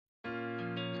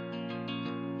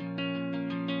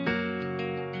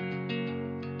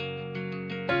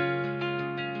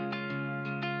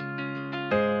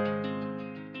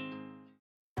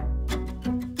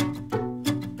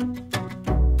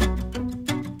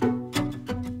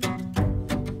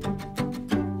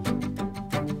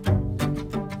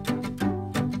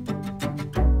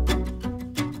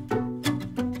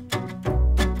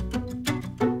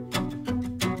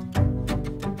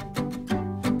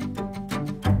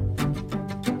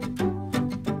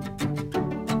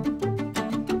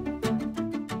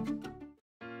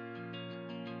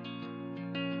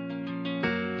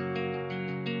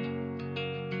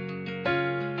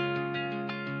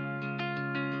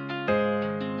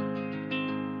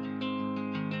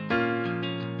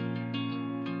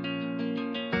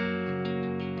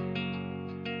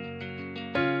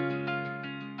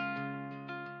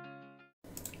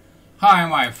Hi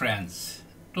my friends,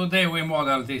 today we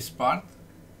model this part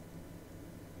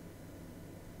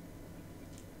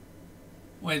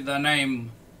with the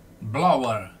name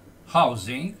blower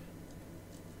housing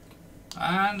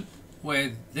and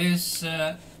with this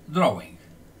drawing.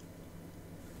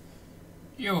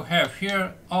 You have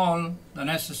here all the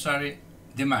necessary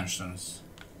dimensions.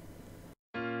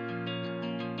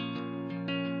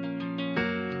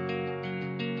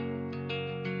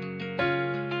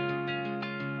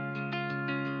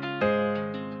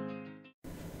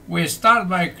 We start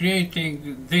by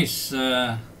creating this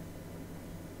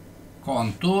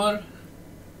contour,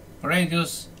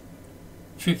 radius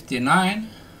 59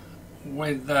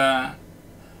 with a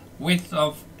width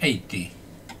of 80.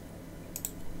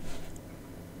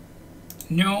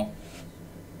 New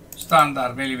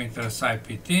standard millimeters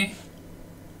IPT,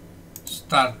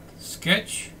 start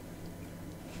sketch.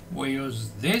 We use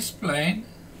this plane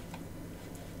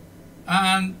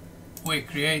and we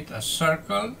create a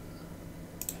circle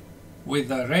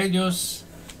with a radius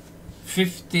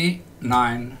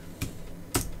 59.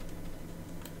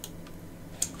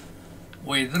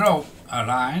 We draw a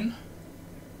line,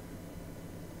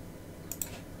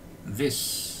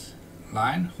 this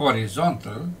line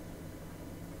horizontal,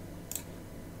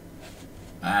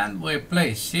 and we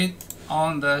place it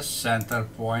on the center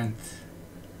point.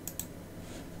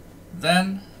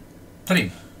 Then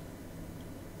trim.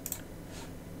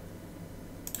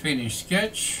 Finish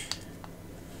sketch.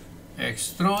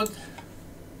 Extrude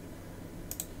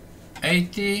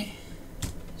 80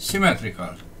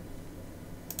 symmetrical.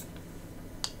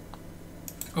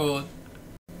 Good.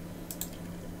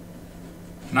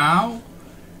 Now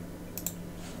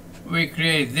we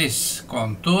create this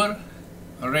contour,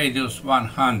 radius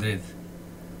 100,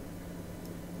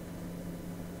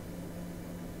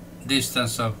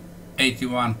 distance of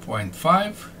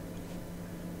 81.5,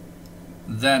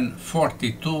 then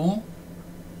 42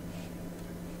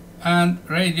 and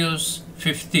radius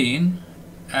 15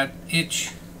 at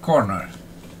each corner.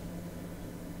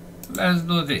 Let's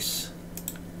do this.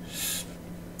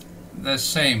 The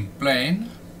same plane,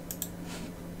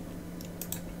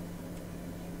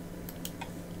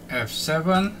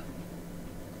 F7.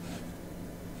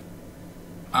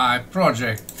 I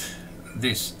project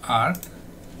this arc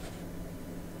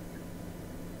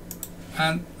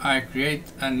and I create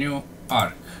a new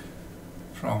arc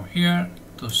from here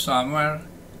to somewhere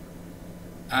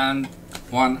and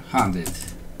 100.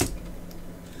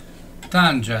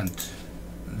 Tangent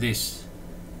this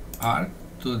arc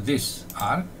to this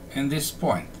arc in this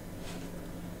point,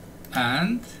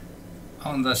 and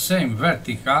on the same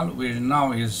vertical, which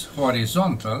now is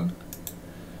horizontal,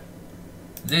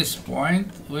 this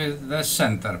point with the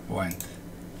center point.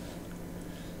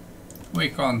 We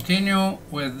continue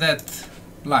with that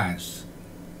lines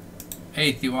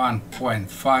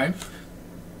 81.5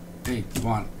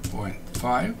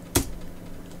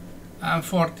 and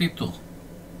 42.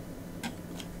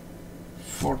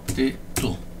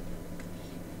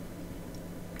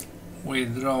 We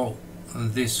draw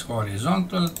this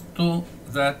horizontal to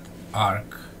that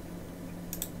arc.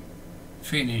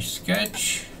 Finish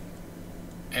sketch.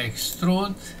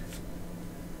 Extrude.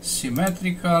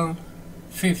 Symmetrical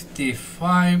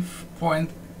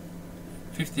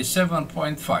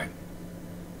 57.5.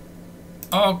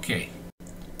 Okay.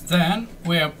 Then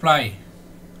we apply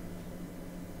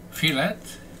fillet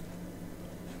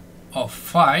of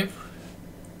 5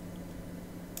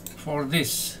 for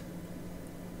this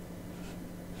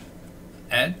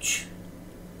edge,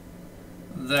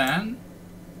 then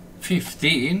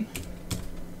 15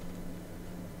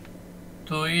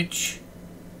 to each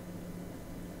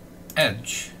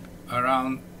edge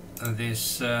around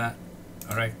this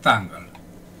rectangle,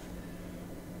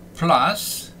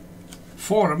 plus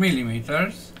 4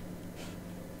 millimeters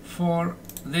for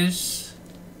this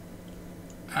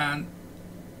and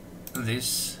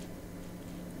this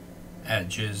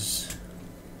edges.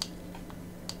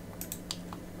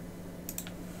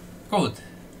 Good.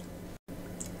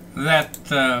 That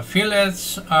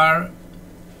fillets are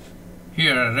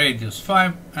here radius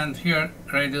 5 and here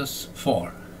radius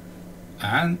 4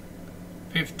 and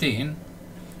 15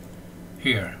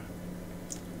 here.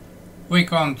 We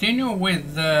continue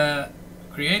with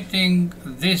creating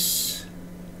this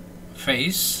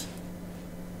face,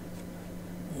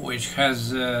 which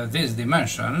has these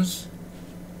dimensions,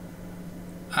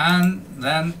 and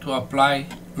then to apply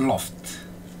loft.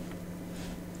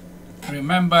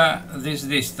 Remember this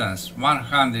distance,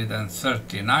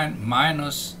 139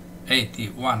 minus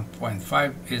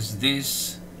 81.5 is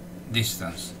this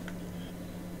distance.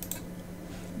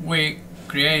 We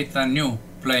create a new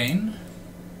plane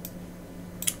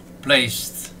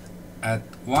placed at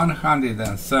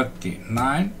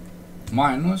 139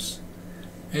 minus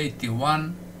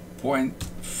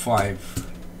 81.5.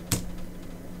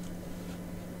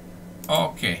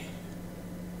 Okay.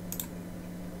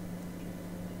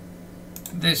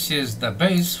 This is the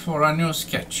base for a new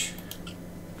sketch.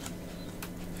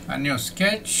 A new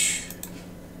sketch,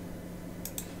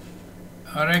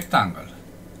 a rectangle.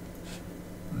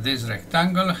 This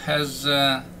rectangle has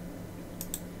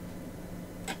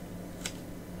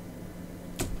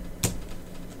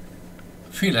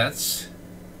fillets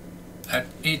at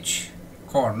each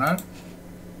corner,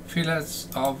 fillets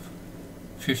of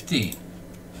 15.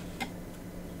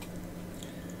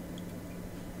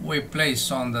 We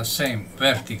place on the same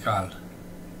vertical.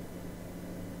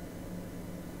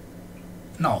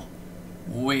 No,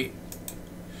 we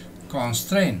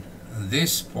constrain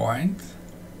this point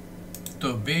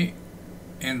to be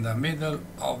in the middle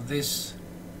of this,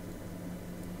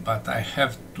 but I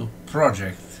have to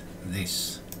project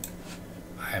this.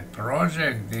 I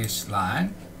project this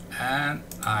line and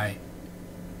I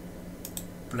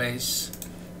place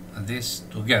this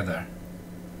together.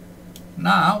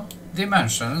 Now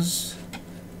dimensions,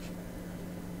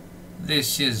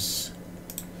 this is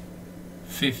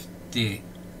 50,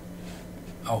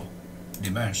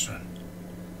 dimension,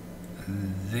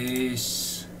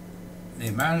 this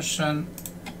dimension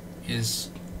is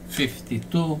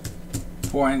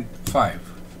 52.5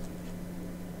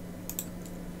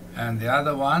 and the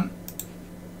other one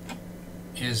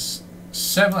is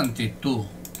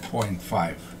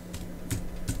 72.5.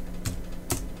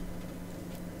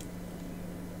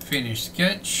 Finish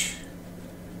sketch,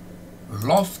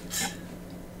 loft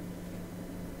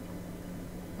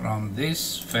from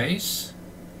this face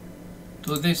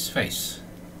to this face,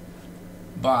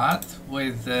 but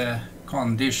with the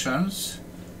conditions,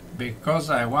 because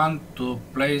I want to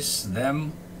place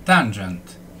them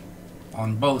tangent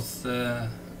on both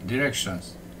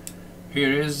directions.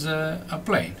 Here is a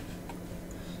plane,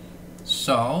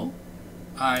 so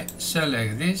I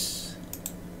select this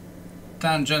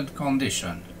tangent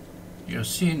condition. You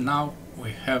see, now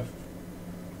we have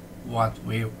what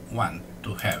we want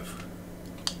to have.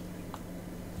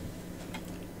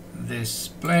 This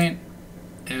plane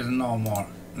is no more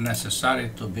necessary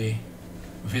to be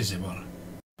visible.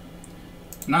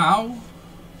 Now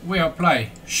we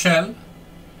apply shell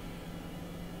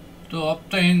to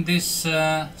obtain this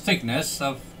thickness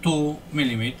of 2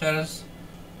 millimeters.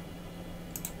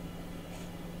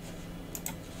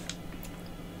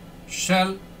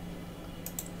 Shell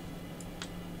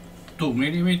 2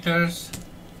 millimeters.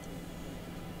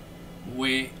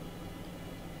 We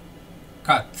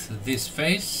cut this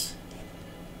face,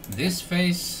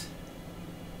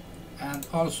 and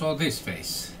also this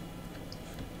face.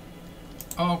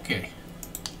 Okay.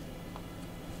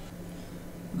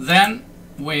 Then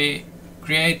we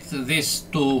create these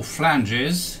two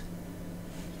flanges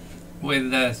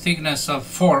with the thickness of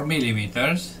 4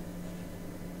 millimeters,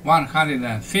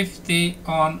 150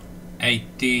 on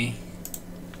 80.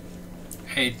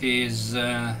 80 is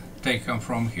taken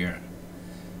from here.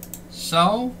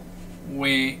 So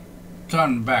we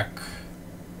turn back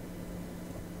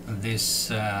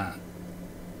this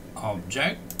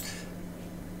object.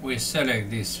 We select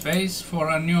this face for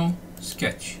a new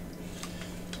sketch.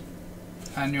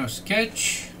 A new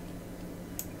sketch.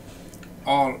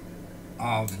 All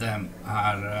of them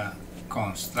are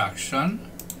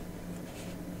construction.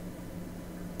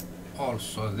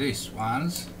 Also these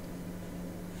ones.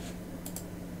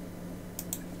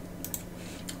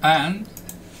 And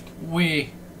we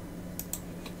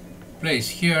place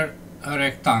here a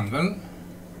rectangle,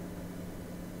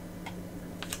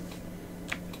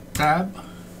 tab,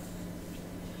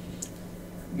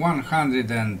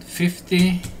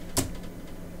 150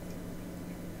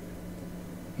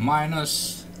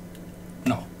 minus,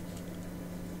 no,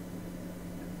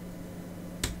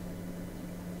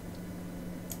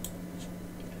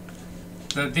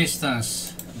 the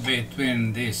distance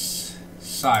between this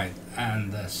side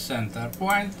and the center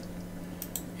point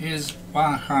is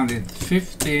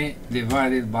 150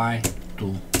 divided by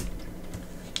 2.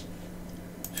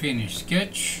 Finish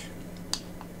sketch,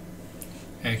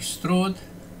 extrude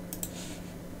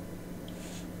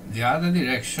the other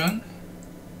direction,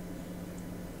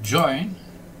 join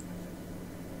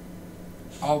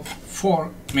of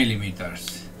 4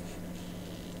 millimeters.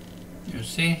 You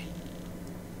see,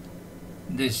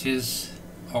 this is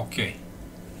okay.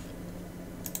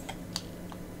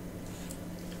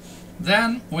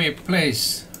 Then we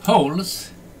place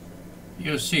holes.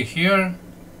 You see here,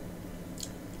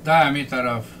 diameter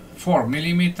of 4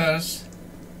 millimeters,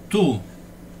 2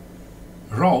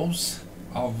 rows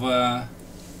of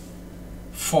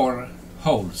 4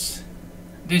 holes.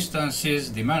 Distances,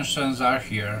 dimensions are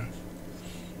here.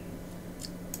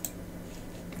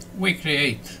 We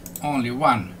create only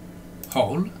one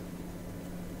hole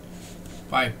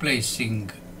by placing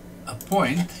a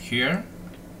point here.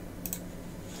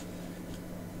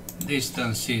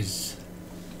 Distance is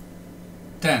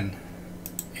 10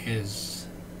 is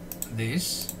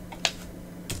this,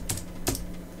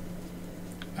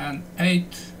 and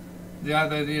 8 the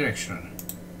other direction.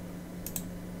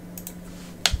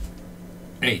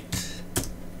 8.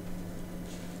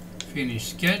 Finish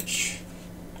sketch.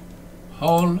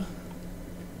 Hole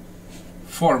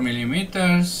 4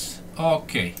 millimeters.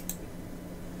 Okay.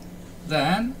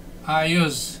 Then I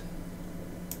use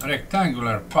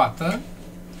rectangular pattern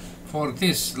for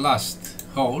this last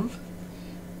hole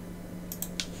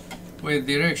with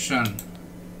direction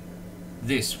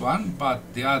this one, but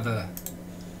the other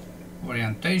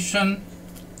orientation.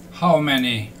 How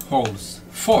many holes?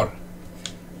 4.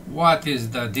 What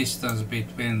is the distance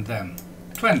between them?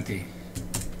 20.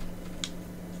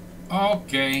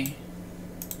 Okay.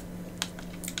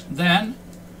 Then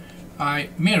I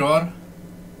mirror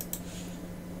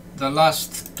the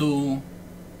last 2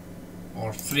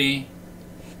 or 3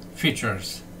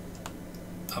 features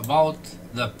about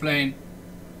the plane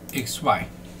XY.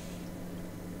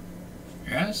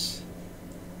 Yes?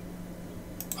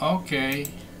 Okay.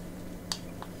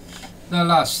 The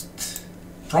last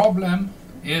problem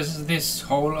is this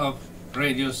hole of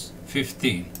radius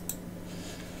 15.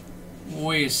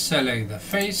 We select the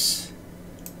face,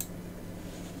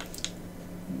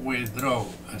 we draw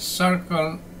a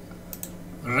circle,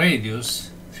 radius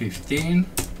 15,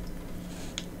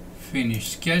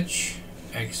 finish sketch,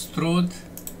 extrude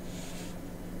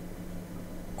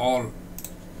all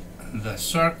the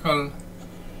circle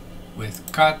with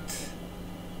cut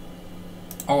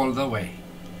all the way.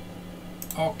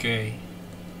 Okay.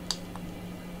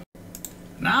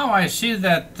 Now I see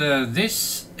that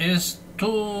this is too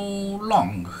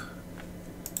long.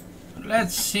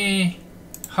 Let's see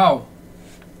how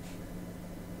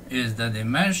is the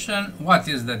dimension. What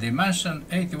is the dimension?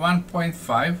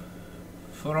 81.5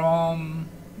 from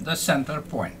the center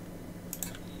point.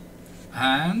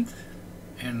 And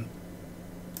in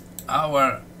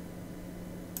our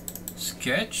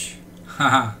sketch,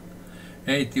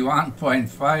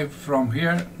 81.5 from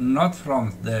here, not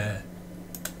from the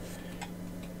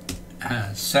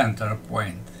center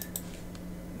point.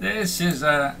 This is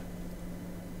a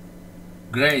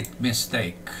great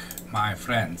mistake, my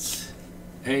friends.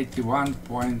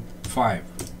 81.5.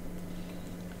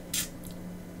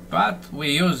 But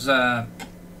we use a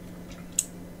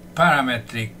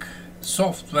parametric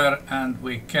software and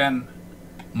we can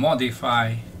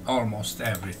modify almost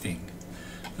everything.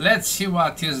 Let's see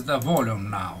what is the volume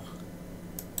now.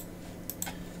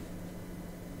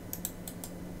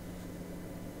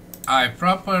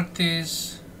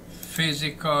 Properties,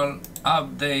 physical,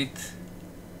 update,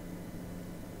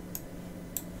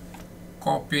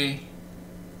 copy,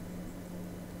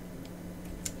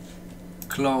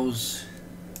 close,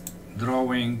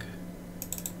 drawing,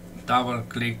 double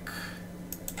click,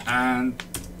 and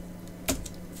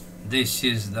this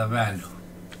is the value.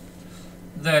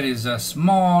 There is a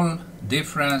small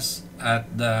difference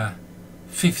at the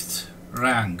 5th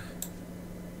rank,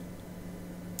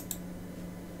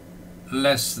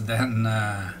 less than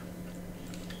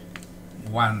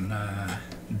 1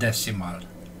 decimal.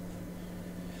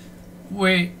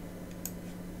 We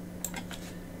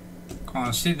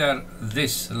consider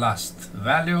this last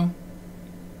value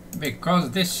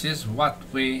because this is what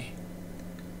we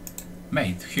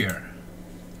made here.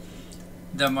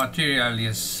 The material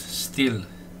is still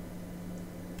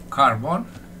carbon.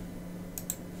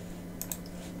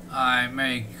 I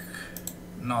make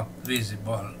not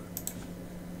visible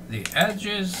the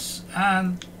edges,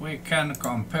 and we can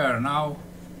compare now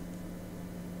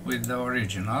with the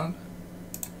original,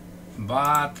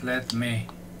 but let me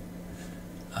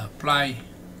apply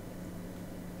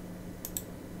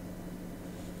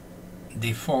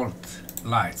default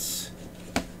lights.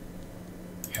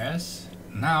 Yes,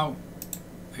 now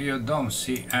you don't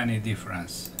see any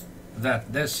difference.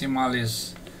 That decimal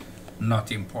is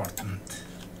not important.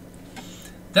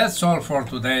 That's all for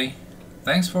today.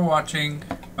 Thanks for watching.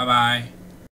 Bye bye.